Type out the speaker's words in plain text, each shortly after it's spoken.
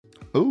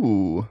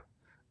Ooh.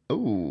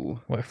 Ooh.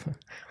 What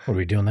are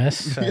we doing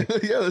this?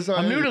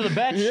 I'm new to the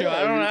bet show.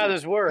 I don't know how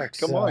this works.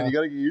 Come on, you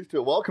got to get used to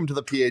it. Welcome to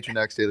the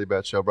PHNX Daily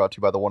Bet Show, brought to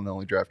you by the one and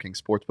only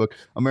DraftKings Sportsbook,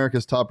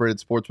 America's top-rated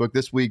sportsbook.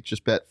 This week,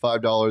 just bet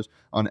 $5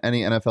 on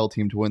any NFL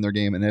team to win their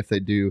game, and if they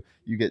do,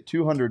 you get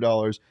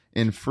 $200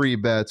 in free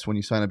bets when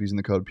you sign up using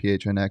the code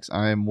PHNX.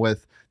 I am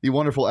with the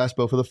wonderful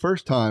Espo for the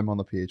first time on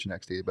the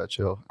PHNX Daily Bet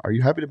Show. Are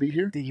you happy to be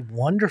here? The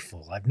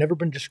wonderful. I've never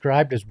been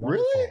described as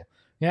wonderful. Really?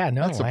 Yeah,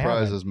 no, that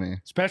surprises me.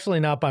 Especially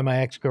not by my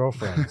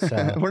ex-girlfully.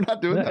 So. We're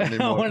not doing that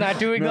anymore. We're not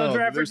doing those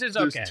references?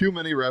 There's too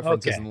many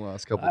references in the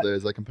last couple of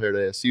days. I compared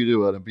ASU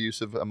to an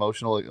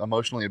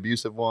emotionally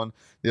abusive one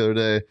the other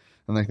day,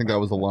 and I think that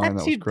was the line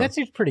that was correct. That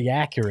seems pretty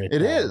accurate.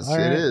 It is.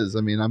 It is.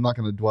 I mean, I'm not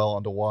going to dwell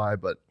onto why,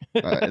 but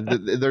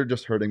they're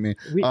just hurting me.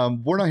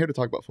 We're not here to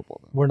talk about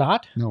football, though. We're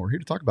not? No, we're here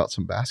to talk about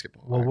some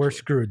basketball. Well, we're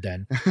screwed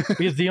then.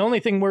 Because the only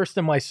thing worse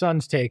than my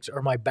son's takes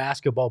are my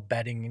basketball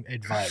betting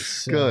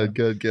advice.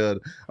 Good.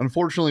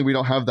 Unfortunately, we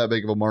don't have that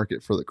big of a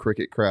market for the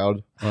cricket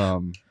crowd.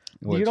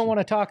 You don't want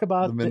to talk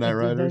about the Midnight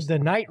Riders? The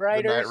Night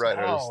Riders? The Night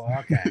Riders. Oh,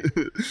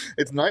 okay.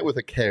 It's night with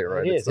a K,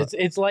 right? It is.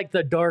 It's like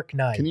the Dark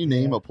Knight. Can you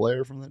name a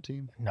player from that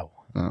team? No.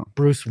 Oh.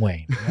 Bruce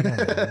Wayne. I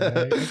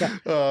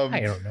don't know. I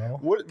don't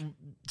know.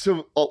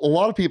 So a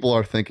lot of people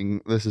are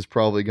thinking this is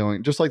probably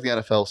going, just like the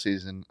NFL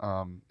season,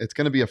 it's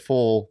going to be a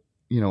full,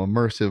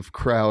 immersive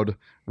crowd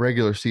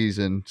regular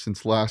season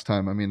since last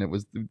time. I mean,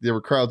 there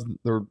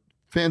were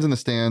fans in the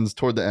stands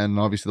toward the end, and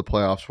obviously the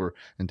playoffs were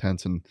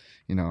intense. And,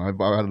 I've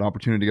had an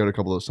opportunity to go to a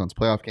couple of those Suns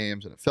playoff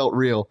games, and it felt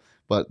real.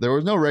 But there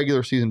was no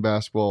regular season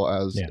basketball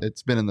as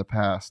it's been in the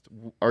past.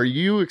 Are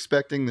you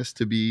expecting this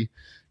to be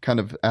kind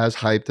of as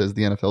hyped as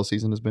the NFL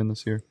season has been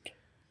this year?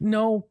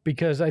 No,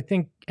 because I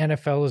think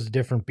NFL is a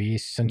different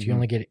beast since you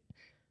only get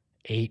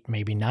 8,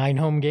 maybe 9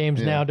 home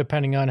games now,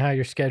 depending on how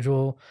your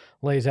schedule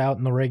lays out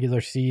in the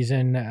regular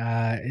season.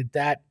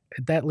 That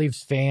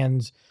leaves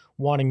fans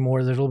wanting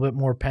more. There's a little bit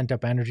more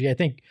pent-up energy. I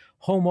think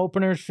home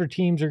openers for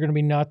teams are going to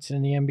be nuts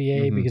in the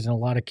NBA because in a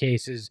lot of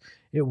cases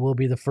it will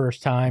be the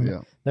first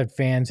time that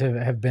fans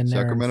have been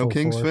there. Sacramento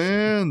Kings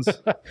fans.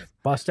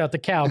 Bust out the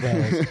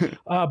cowbells.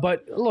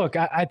 But look,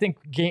 I think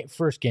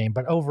first game,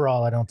 but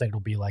overall I don't think it'll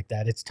be like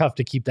that. It's tough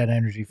to keep that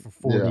energy for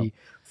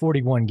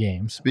 41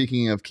 games.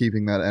 Speaking of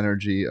keeping that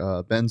energy,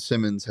 Ben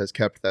Simmons has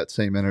kept that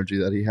same energy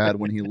that he had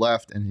when he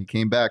left, and he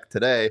came back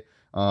today.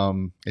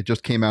 It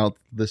just came out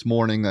this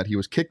morning that he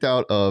was kicked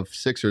out of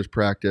Sixers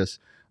practice,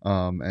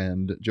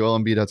 and Joel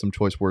Embiid had some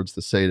choice words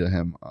to say to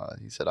him.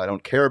 He said, "I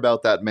don't care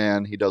about that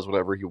man. He does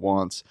whatever he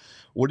wants."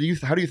 How do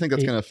you think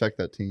that's going to affect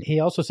that team? He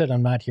also said,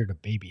 "I'm not here to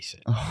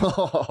babysit,"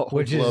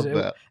 which love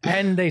that.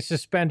 And they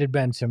suspended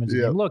Ben Simmons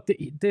again. Look,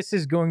 this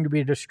is going to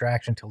be a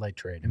distraction till they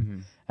trade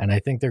him, and I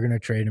think they're going to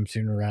trade him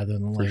sooner rather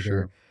than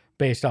later,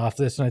 based off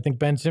this. And I think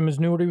Ben Simmons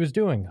knew what he was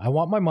doing. I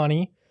want my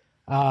money.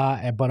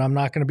 But I'm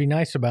not going to be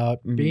nice about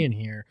being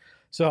here.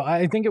 So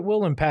I think it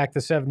will impact the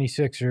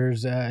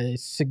 76ers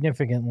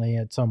significantly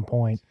at some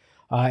point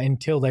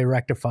until they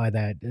rectify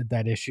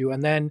that issue.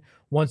 And then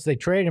once they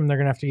trade him, they're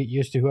going to have to get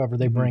used to whoever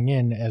they bring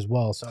in as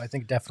well. So I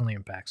think it definitely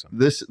impacts them.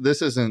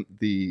 This isn't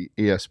the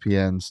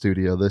ESPN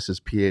studio. This is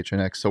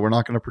PHNX. So we're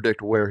not going to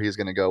predict where he's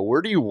going to go.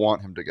 Where do you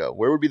want him to go?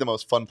 Where would be the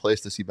most fun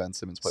place to see Ben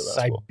Simmons play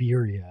basketball?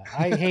 Siberia.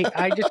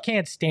 I just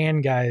can't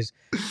stand guys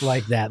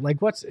like that.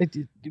 Like what's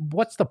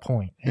the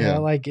point? You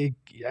know, like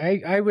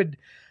I would,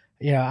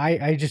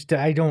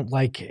 I don't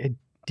like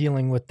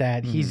dealing with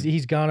that.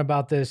 He's gone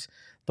about this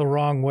the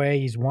wrong way.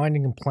 He's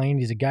whining and complaining.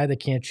 He's a guy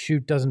that can't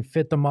shoot, doesn't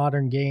fit the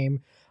modern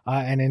game,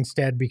 and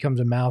instead becomes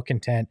a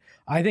malcontent.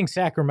 I think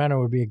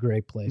Sacramento would be a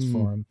great place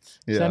for him.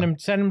 Yeah.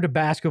 Send him to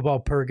basketball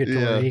purgatory.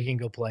 Yeah. He can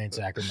go play in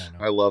Sacramento.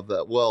 I love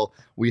that. Well,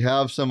 we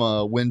have some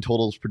win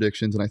totals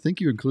predictions, and I think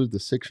you included the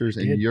Sixers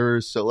in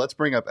yours. So let's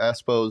bring up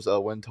Espo's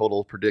win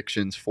total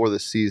predictions for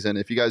this season.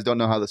 If you guys don't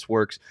know how this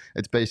works,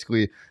 it's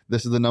basically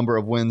this is the number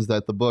of wins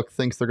that the book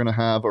thinks they're going to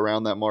have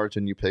around that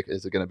margin. You pick,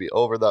 is it going to be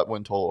over that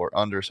win total or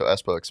under? So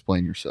Espo,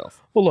 explain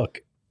yourself. Well,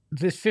 look,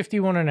 this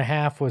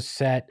 51.5 was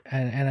set,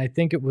 and I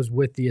think it was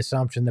with the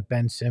assumption that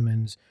Ben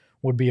Simmons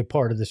would be a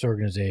part of this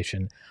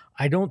organization.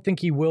 I don't think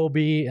he will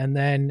be, and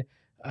then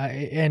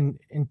and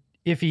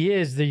if he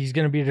is, then he's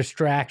going to be a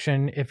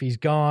distraction. If he's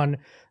gone,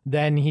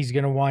 then he's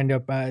going to wind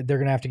up. They're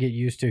going to have to get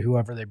used to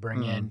whoever they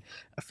bring in.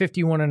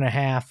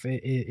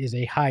 51.5 is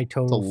a high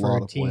total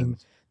for a team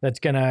that's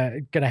going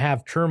to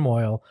have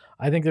turmoil.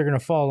 I think they're going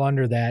to fall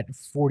under that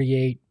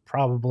 48,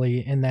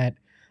 probably in that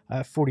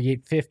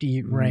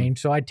 48-50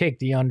 range. So I'd take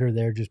the under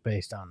there just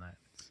based on that.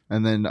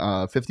 And then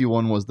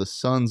 51 was the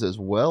Suns as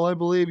well, I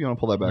believe. You want to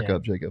pull that back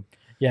up, Jacob?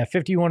 Yeah,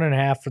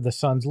 51.5 for the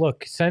Suns.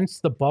 Look, since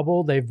the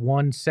bubble, they've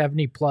won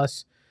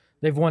 70+.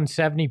 They've won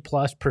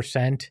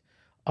 70+%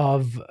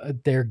 of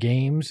their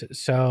games.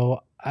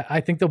 So I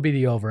think they'll be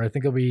the over. I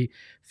think it'll be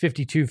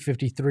 52,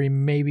 53,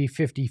 maybe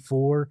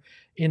 54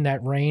 in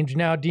that range.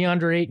 Now,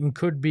 DeAndre Ayton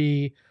could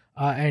be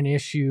an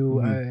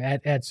issue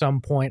at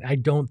some point. I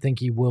don't think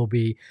he will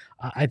be.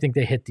 I think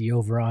they hit the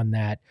over on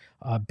that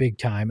big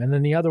time. And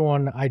then the other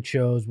one I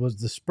chose was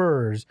the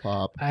Spurs.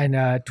 Pop. And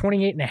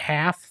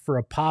 28.5 for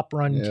a pop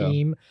run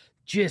team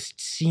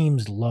just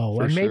seems low.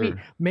 For and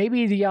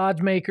maybe the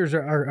odds makers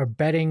are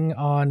betting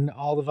on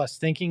all of us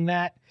thinking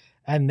that,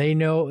 and they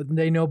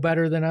know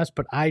better than us,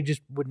 but I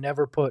just would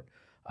never put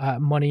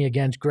money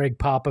against Greg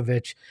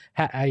Popovich,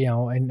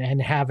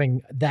 and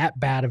having that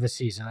bad of a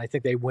season. I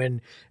think they win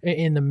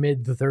in the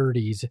mid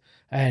 30s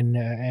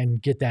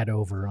and get that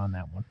over on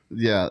that one.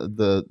 Yeah,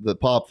 the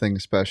Pop thing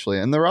especially,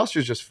 and the roster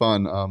is just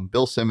fun.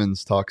 Bill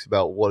Simmons talks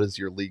about what is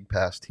your league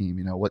pass team.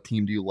 What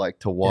team do you like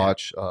to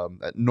watch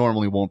that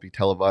normally won't be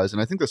televised,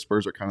 and I think the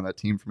Spurs are kind of that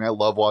team for me. I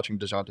love watching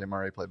DeJounte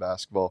Murray play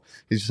basketball.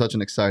 He's just such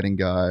an exciting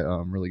guy,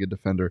 really good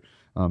defender.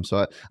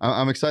 So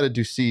I'm excited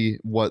to see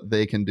what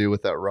they can do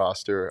with that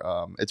roster.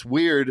 It's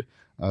weird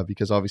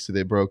because obviously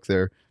they broke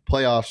their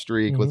playoff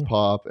streak with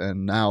Pop,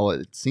 and now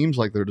it seems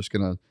like they're just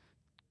gonna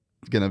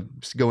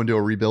go into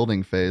a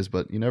rebuilding phase.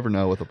 But you never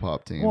know with a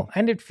Pop team. Well,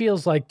 and it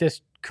feels like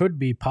this could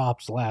be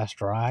Pop's last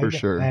ride for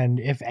sure. And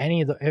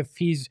if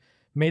he's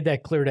made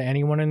that clear to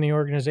anyone in the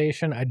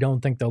organization, I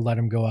don't think they'll let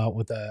him go out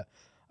with a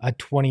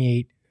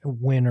 28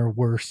 win or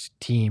worse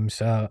team.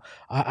 So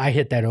I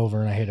hit that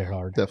over and I hit it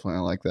hard. Definitely.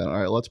 I like that. All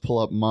right, let's pull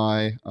up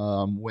my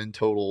win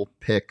total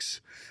picks.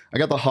 I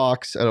got the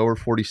Hawks at over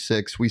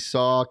 46. We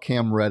saw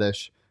Cam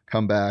Reddish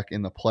come back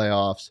in the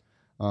playoffs.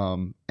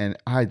 And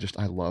I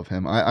love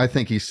him. I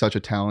think he's such a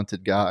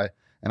talented guy.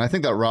 And I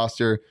think that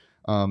roster,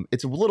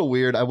 it's a little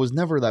weird. I was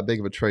never that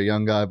big of a Trae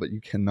Young guy, but you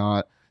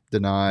cannot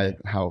deny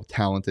how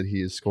talented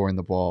he is scoring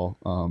the ball.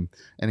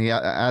 And he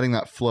adding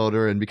that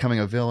floater and becoming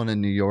a villain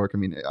in New York. I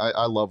mean,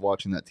 I love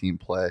watching that team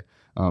play.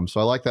 So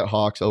I like that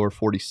Hawks over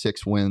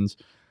 46 wins.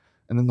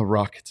 And then the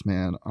Rockets,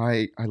 man.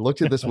 I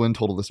looked at this win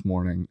total this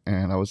morning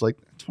and I was like,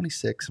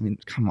 26. I mean,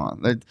 come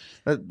on.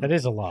 That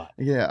is a lot.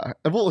 Yeah.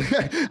 Well,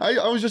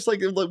 I was just like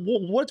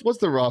what's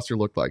the roster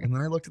look like? And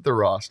then I looked at the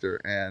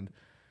roster and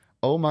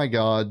oh my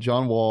God,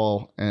 John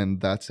Wall,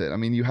 and that's it. I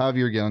mean, you have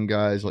your young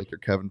guys like your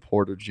Kevin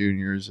Porter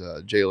Jr.'s,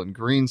 Jalen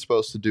Green's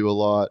supposed to do a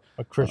lot.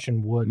 But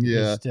Christian Wood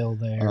is still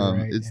there.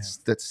 Right?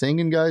 That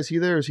singing guy, is he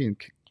there or is he in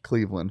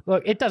Cleveland?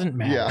 Look, it doesn't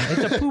matter. Yeah.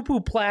 It's a poo-poo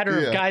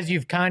platter of guys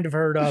you've kind of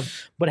heard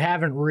of, but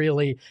haven't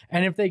really.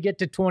 And if they get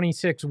to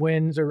 26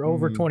 wins or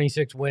over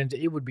 26 wins,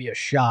 it would be a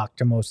shock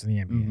to most of the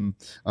NBA.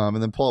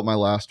 And then pull up my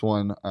last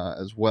one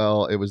as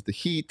well. It was the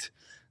Heat.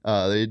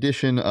 The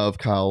addition of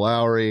Kyle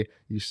Lowry.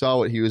 You saw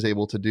what he was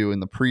able to do in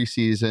the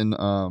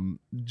preseason.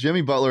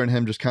 Jimmy Butler and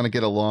him just kind of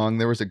get along.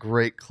 There was a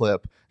great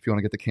clip, if you want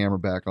to get the camera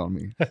back on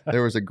me.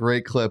 There was a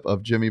great clip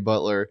of Jimmy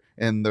Butler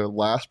in their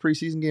last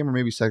preseason game, or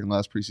maybe second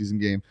last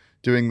preseason game,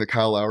 doing the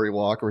Kyle Lowry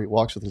walk, where he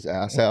walks with his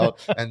ass out.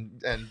 and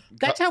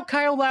That's how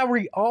Kyle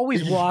Lowry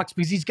always walks,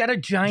 because he's got a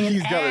giant ass.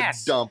 He's got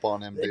a dump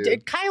on him,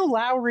 dude. Kyle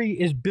Lowry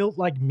is built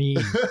like me.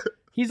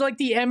 He's like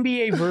the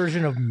NBA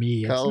version of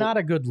me. It's not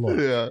a good look.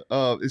 Yeah.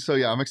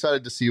 I'm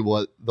excited to see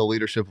what the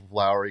leadership of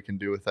Lowry can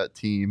do with that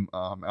team.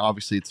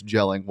 Obviously, it's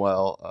gelling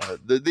well.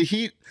 The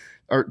Heat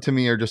to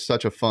me are just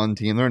such a fun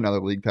team. They're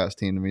another league pass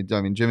team to me.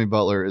 I mean, Jimmy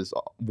Butler is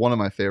one of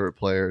my favorite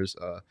players.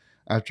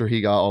 After he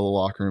got all the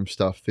locker room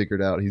stuff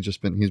figured out, he's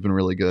been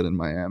really good in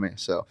Miami.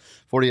 So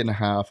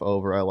 48.5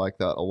 over. I like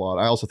that a lot.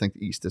 I also think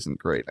the East isn't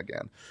great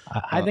again.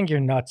 I think you're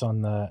nuts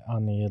on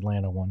the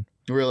Atlanta one.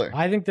 Really?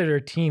 I think they're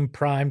a team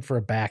primed for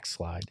a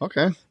backslide.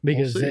 Okay.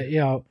 Because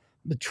the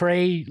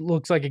Trae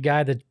looks like a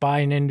guy that's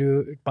buying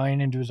into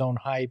his own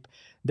hype.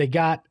 They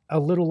got a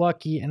little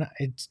lucky, and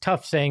it's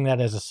tough saying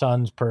that as a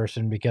Suns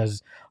person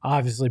because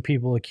obviously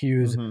people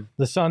accuse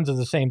the Suns of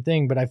the same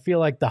thing, but I feel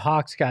like the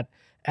Hawks got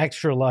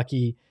extra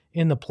lucky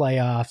in the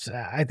playoffs.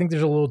 I think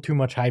there's a little too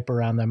much hype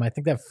around them. I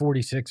think that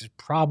 46 is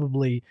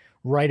probably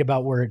right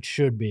about where it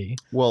should be.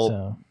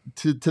 Well,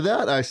 to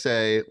that I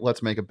say,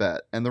 let's make a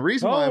bet. And the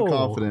reason why I'm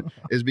confident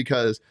is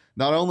because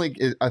not only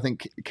I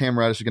think Cam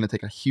Reddish is going to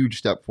take a huge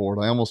step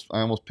forward. I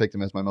almost picked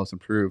him as my most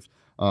improved.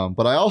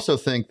 But I also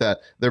think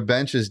that their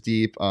bench is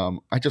deep.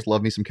 I just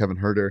love me some Kevin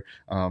Huerter.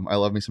 I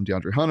love me some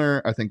DeAndre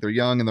Hunter. I think they're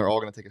young and they're all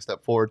going to take a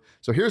step forward.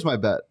 So here's my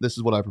bet. This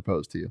is what I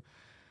propose to you.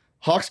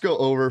 Hawks go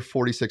over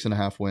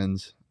 46.5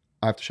 wins.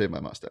 I have to shave my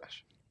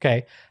mustache.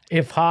 Okay.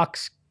 If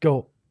Hawks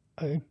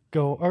if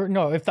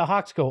the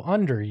Hawks go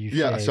under, you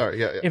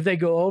shave. If they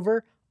go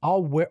over,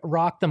 I'll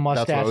rock the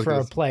mustache for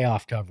a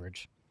playoff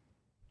coverage.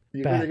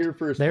 You heard it here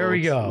first. There we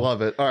go.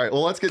 Love it. All right.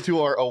 Well, let's get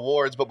to our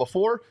awards. But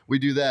before we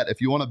do that,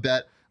 if you want to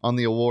bet on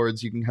the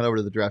awards, you can head over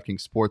to the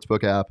DraftKings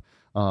Sportsbook app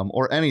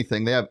or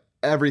anything. They have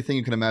everything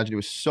you can imagine. It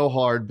was so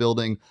hard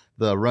building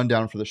the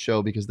rundown for the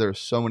show because there are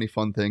so many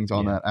fun things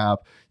on that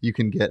app. You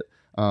can get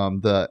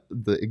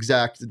the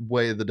exact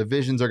way the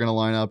divisions are going to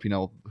line up,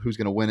 who's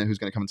going to win it, who's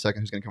going to come in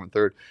second, who's going to come in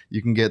third.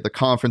 You can get the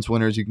conference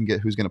winners. You can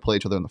get who's going to play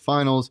each other in the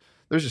finals.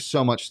 There's just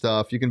so much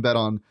stuff. You can bet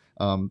on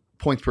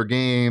points per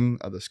game,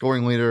 the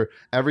scoring leader,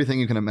 everything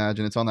you can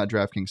imagine. It's on that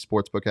DraftKings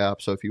Sportsbook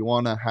app. So if you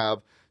want to have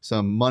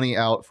some money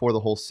out for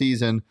the whole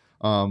season.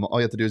 All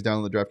you have to do is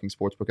download the DraftKings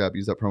Sportsbook app,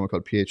 use that promo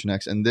code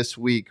PHNX, and this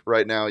week,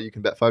 right now, you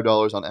can bet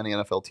 $5 on any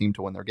NFL team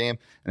to win their game,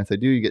 and if they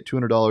do, you get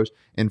 $200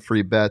 in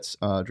free bets.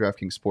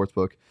 DraftKings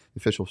Sportsbook, the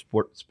official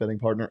sports betting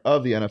partner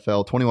of the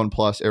NFL, 21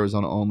 plus,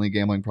 Arizona only.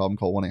 Gambling problem?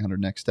 Call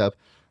 1-800-NEXT-STEP.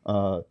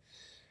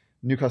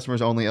 New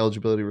customers only.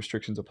 Eligibility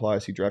restrictions apply.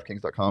 See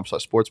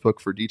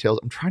DraftKings.com/sportsbook for details.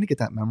 I'm trying to get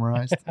that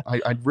memorized.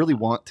 I really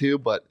want to,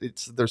 but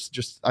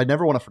I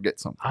never want to forget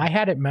something. I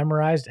had it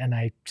memorized and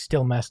I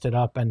still messed it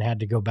up and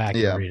had to go back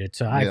and read it.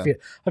 So I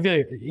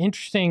feel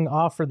interesting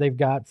offer they've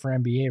got for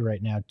NBA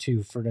right now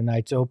too for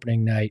tonight's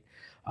opening night.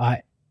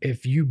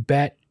 If you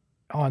bet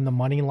on the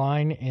money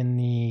line in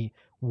the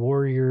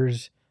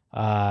Warriors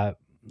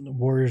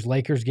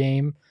Lakers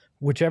game,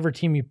 whichever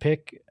team you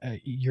pick,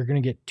 you're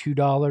going to get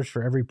 $2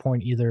 for every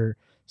point either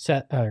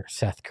Seth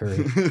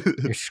Curry.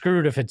 You're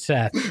screwed if it's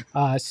Seth.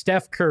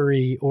 Steph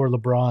Curry or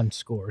LeBron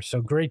scores.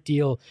 So great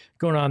deal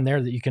going on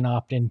there that you can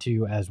opt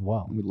into as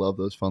well. We love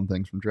those fun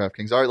things from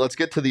DraftKings. All right, let's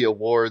get to the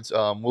awards.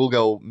 We'll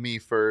go me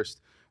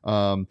first.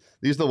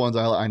 These are the ones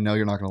I know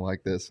you're not going to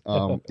like this.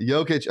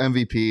 Jokic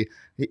MVP.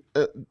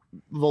 The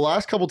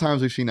last couple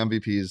times we've seen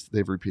MVPs,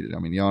 they've repeated. I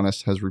mean,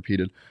 Giannis has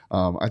repeated.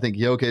 I think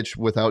Jokic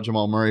without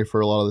Jamal Murray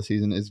for a lot of the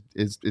season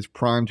is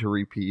primed to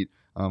repeat.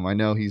 I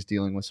know he's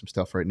dealing with some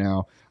stuff right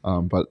now,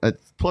 but at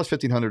plus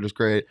 1,500 is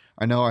great.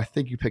 I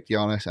think you picked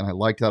Giannis, and I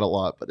liked that a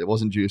lot, but it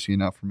wasn't juicy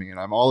enough for me, and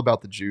I'm all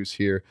about the juice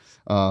here,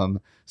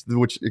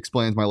 which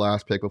explains my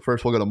last pick. But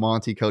first, we'll go to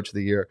Monty, Coach of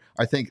the Year.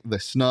 I think the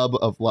snub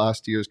of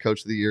last year's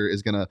Coach of the Year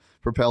is going to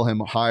propel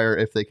him higher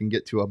if they can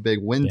get to a big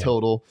win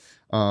total.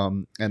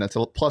 And it's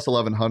a plus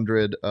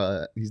 1,100.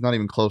 He's not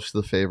even close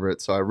to the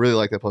favorite, so I really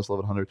like that plus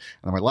 1,100.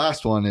 And my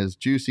last one is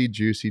juicy.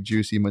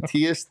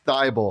 Matthias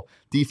Thybulle,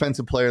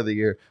 Defensive Player of the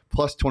Year,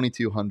 plus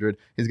 2,200.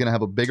 He's going to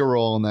have a bigger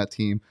role in that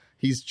team.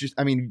 He's just,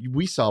 I mean,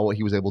 we saw what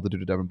he was able to do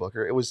to Devin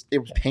Booker. It was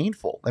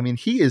painful. I mean,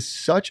 he is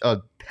such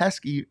a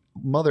pesky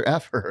mother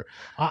effer.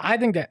 I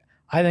think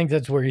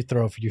that's where you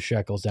throw a few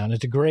shekels down.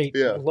 It's a great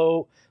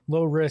low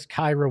risk,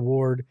 high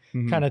reward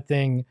kind of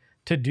thing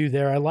to do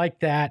there. I like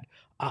that.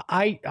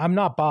 I'm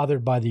not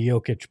bothered by the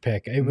Jokic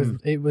pick.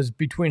 It was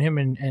between him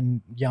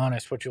and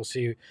Giannis, which you'll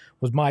see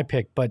was my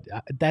pick, but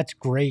that's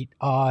great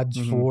odds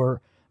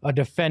for a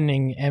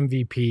defending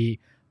MVP.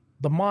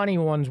 The Monty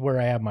one's where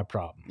I have my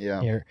problem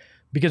here,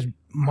 because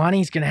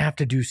Monty's going to have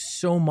to do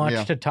so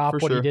much to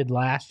top what he did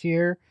last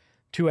year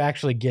to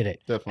actually get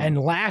it. Definitely. And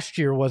last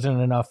year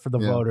wasn't enough for the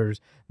voters.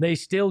 They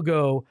still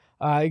go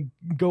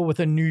with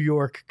a New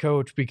York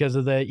coach because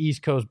of the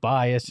East Coast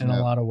bias in a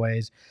lot of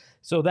ways.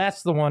 So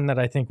that's the one that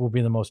I think will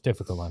be the most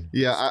difficult one.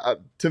 Yeah,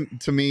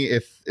 to me,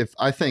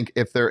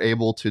 if they're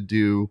able to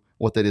do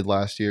what they did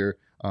last year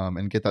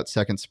and get that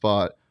second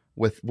spot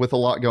with a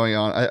lot going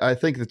on, I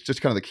think it's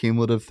just kind of the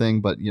cumulative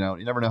thing. But you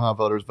never know how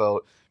voters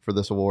vote for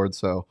this award,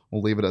 so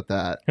we'll leave it at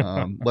that.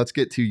 Let's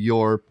get to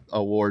your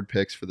award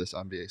picks for this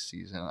NBA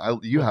season.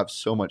 You have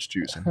so much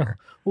juice in here.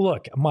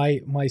 Look,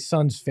 my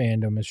son's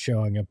fandom is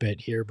showing a bit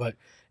here, but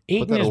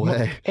Ayton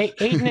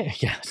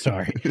is yeah,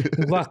 sorry.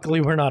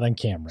 Luckily, we're not on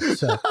camera.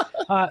 So,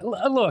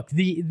 look,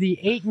 the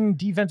Ayton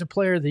Defensive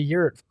Player of the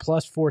Year at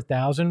plus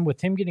 4,000,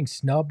 with him getting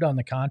snubbed on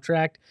the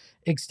contract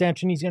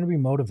extension, he's going to be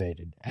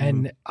motivated.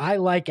 And I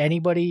like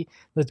anybody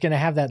that's going to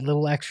have that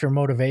little extra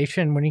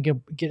motivation. When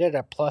you get it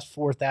at plus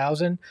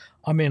 4,000,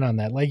 I'm in on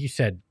that. Like you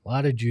said, a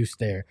lot of juice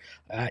there.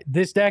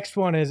 This next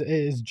one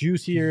is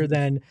juicier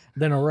than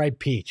a ripe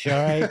peach.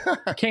 All right,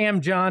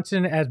 Cam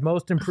Johnson as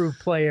most improved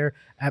player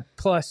at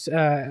plus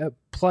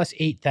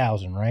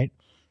 8,000. Right,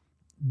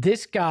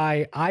 this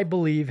guy I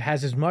believe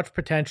has as much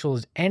potential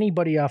as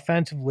anybody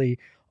offensively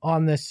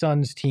on this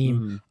Suns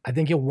team. I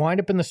think he'll wind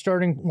up in the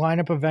starting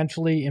lineup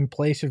eventually in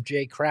place of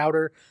Jay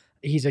Crowder.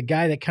 He's a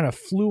guy that kind of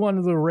flew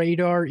under the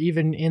radar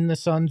even in the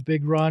Suns'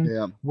 big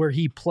run, where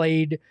he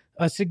played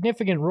a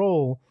significant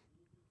role.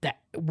 That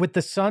with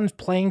the Suns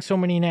playing so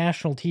many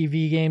national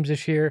TV games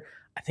this year,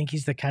 I think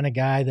he's the kind of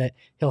guy that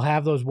he'll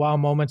have those wow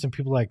moments and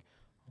people are like,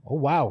 oh,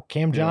 wow,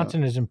 Cam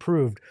Johnson has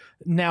improved.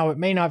 Now, it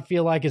may not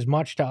feel like as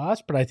much to us,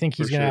 but I think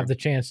he's going to have the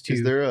chance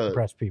to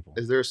impress people.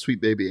 Is there a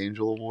Sweet Baby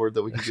Angel award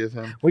that we can give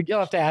him? You'll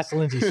have to ask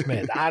Lindsey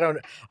Smith. I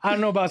don't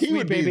know about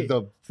Sweet Baby. He would be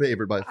the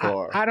favorite by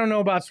far. I don't know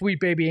about Sweet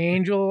Baby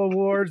Angel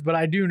awards, but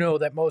I do know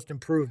that most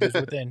improved is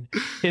within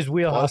his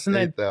wheelhouse. Plus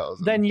and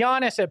then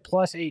Giannis at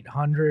plus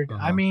 800.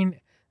 I mean,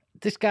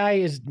 this guy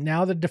is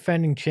now the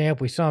defending champ.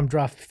 We saw him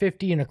drop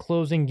 50 in a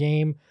closing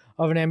game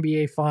of an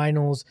NBA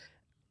Finals.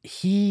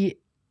 He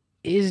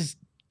is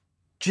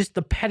just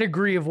the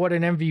pedigree of what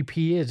an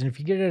MVP is. And if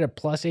you get it at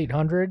plus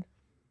 800,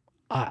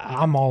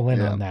 I'm all in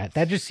on that.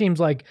 That just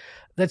seems like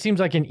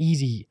an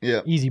easy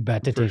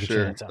bet to take a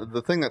chance on.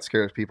 The thing that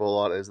scares people a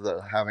lot is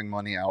the having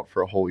money out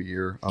for a whole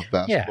year of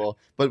basketball.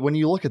 But when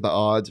you look at the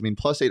odds, I mean,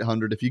 plus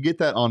 800, if you get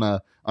that on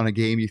a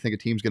game you think a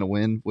team's going to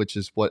win, which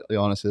is what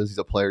Giannis is, he's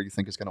a player you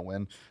think is going to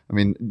win. I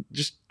mean,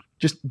 just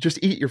just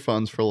eat your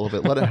funds for a little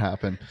bit. Let it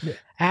happen.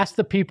 Ask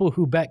the people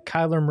who bet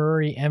Kyler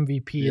Murray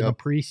MVP in the Yep.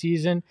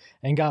 preseason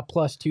and got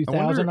plus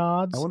 2,000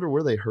 odds. I wonder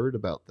where they heard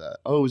about that.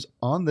 Oh, it was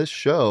on this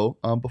show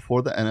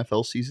before the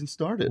NFL season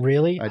started.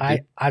 Really?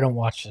 I don't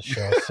watch the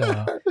show,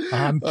 so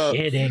I'm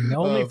kidding.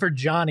 Only for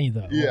Johnny,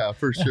 though. Yeah,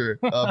 for sure.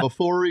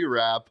 Before we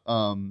wrap,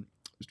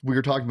 we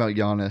were talking about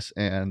Giannis,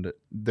 and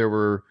there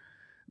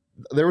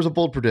was a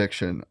bold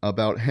prediction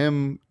about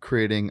him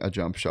creating a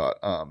jump shot.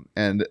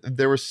 And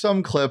there were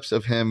some clips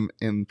of him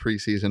in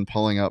preseason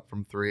pulling up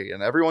from three,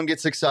 and everyone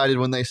gets excited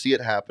when they see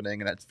it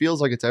happening, and it feels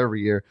like it's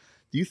every year.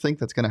 Do you think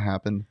that's going to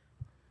happen?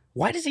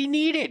 Why does he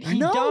need it? He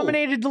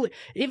dominated the.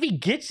 If he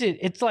gets it,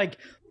 it's like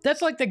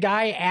that's like the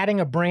guy adding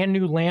a brand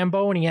new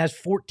Lambo and he has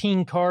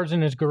 14 cars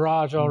in his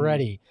garage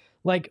already.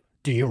 Like,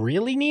 do you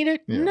really need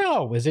it? Yeah.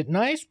 No. Is it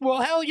nice?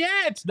 Well, hell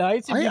yeah, it's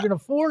nice if you can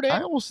afford it.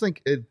 I almost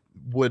think it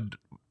would.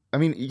 I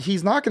mean,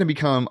 he's not going to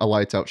become a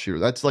lights out shooter.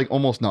 That's like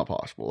almost not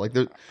possible. Like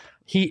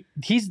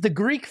he's the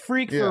Greek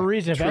freak for a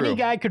reason. True. If any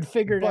guy could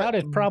figure it out,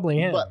 it's probably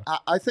him. But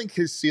I think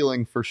his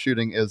ceiling for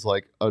shooting is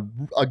like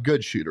a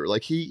good shooter.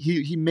 Like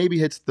he maybe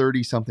hits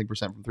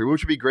 30-something% from three,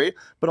 which would be great.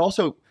 But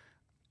also,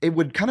 it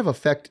would kind of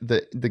affect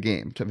the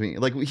game to me.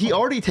 Like he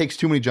already takes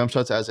too many jump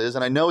shots as is,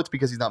 and I know it's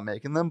because he's not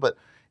making them, but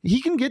he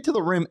can get to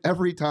the rim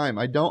every time.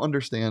 I don't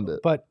understand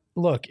it. But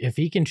look, if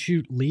he can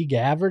shoot league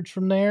average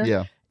from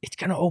there, it's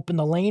going to open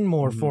the lane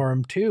more for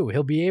him too.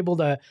 He'll be able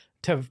to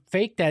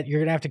fake that.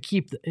 You're going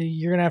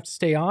to have to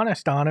stay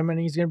honest on him, and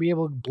he's going to be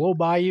able to blow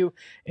by you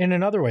in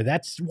another way.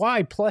 That's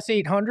why plus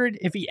 800,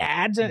 if he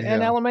adds an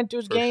element to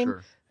his game,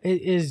 sure.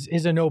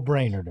 is a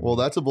no-brainer to me. Well,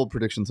 that's a bold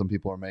prediction some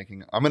people are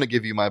making. I'm going to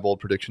give you my bold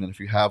prediction, and if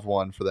you have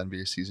one for the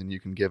NBA season, you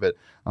can give it.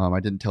 I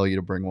didn't tell you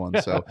to bring one,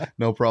 so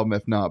no problem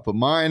if not. But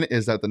mine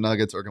is that the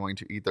Nuggets are going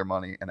to eat their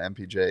money, and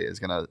MPJ is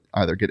going to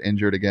either get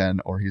injured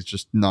again or he's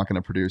just not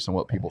going to produce on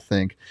what people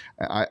think.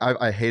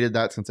 I hated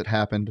that since it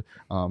happened.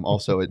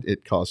 Also,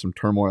 it caused some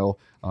turmoil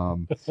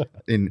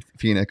in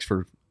Phoenix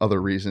for other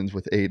reasons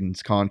with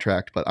Aiden's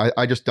contract, but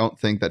I just don't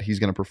think that he's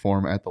going to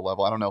perform at the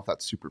level. I don't know if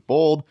that's super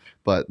bold,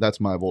 but that's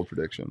my bold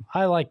prediction.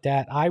 I like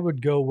that. I would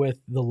go with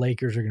the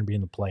Lakers are going to be in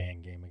the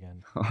play-in game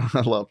again.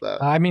 I love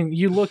that. I mean,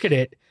 you look at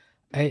it,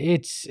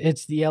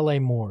 it's the LA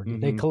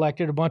morgue. They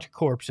collected a bunch of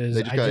corpses.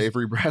 They just got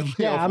Avery Bradley.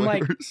 Yeah, I'm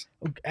like,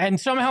 and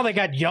somehow they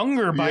got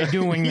younger by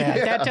doing that.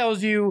 Yeah. That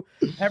tells you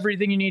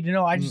everything you need to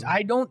know.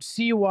 I don't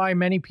see why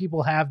many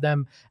people have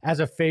them as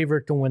a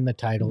favorite to win the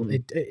title.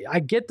 I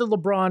get the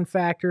LeBron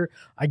factor,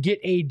 I get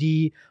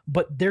AD,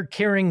 but they're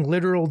carrying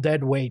literal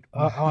dead weight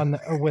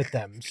with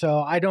them.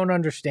 So I don't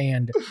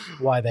understand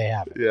why they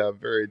have it. Yeah,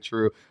 very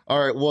true. All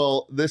right,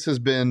 well, this has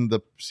been the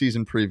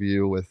season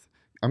preview with.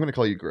 I'm going to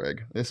call you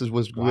Greg. This was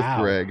with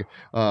Greg.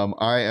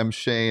 I am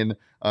Shane.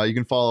 You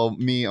can follow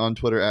me on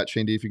Twitter at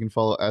Shane D. If you can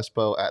follow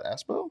Espo at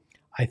Espo.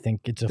 I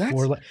think it's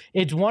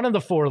it's one of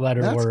the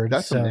four-letter words.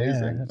 That's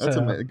amazing. Yeah, that's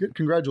amazing. Good,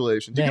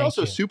 congratulations. You can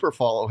also super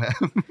follow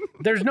him.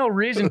 There's no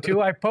reason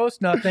to. I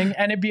post nothing,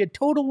 and it'd be a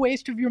total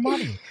waste of your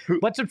money.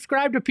 But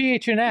subscribe to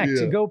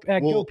PHNX and go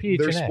PHNX.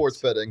 They're sports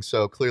betting,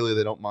 so clearly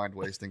they don't mind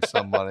wasting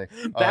some money.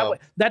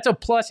 That's a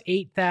plus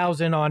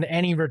 8,000 on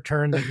any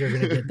return that you're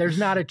going to get. There's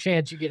not a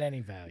chance you get any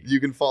value. You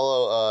can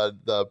follow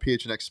the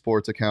PHNX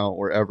sports account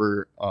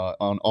wherever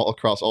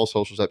across all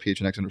socials at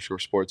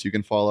PHNX_sports. You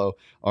can follow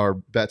our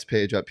bets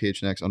page at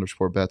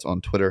PHNX_bets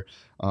on Twitter.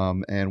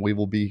 And we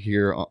will be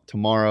here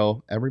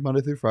tomorrow, every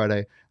Monday through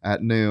Friday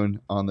at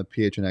noon on the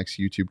PHNX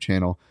YouTube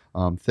channel.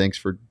 Thanks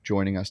for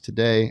joining us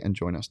today, and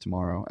join us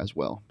tomorrow as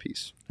well.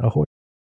 Peace. Ahoy.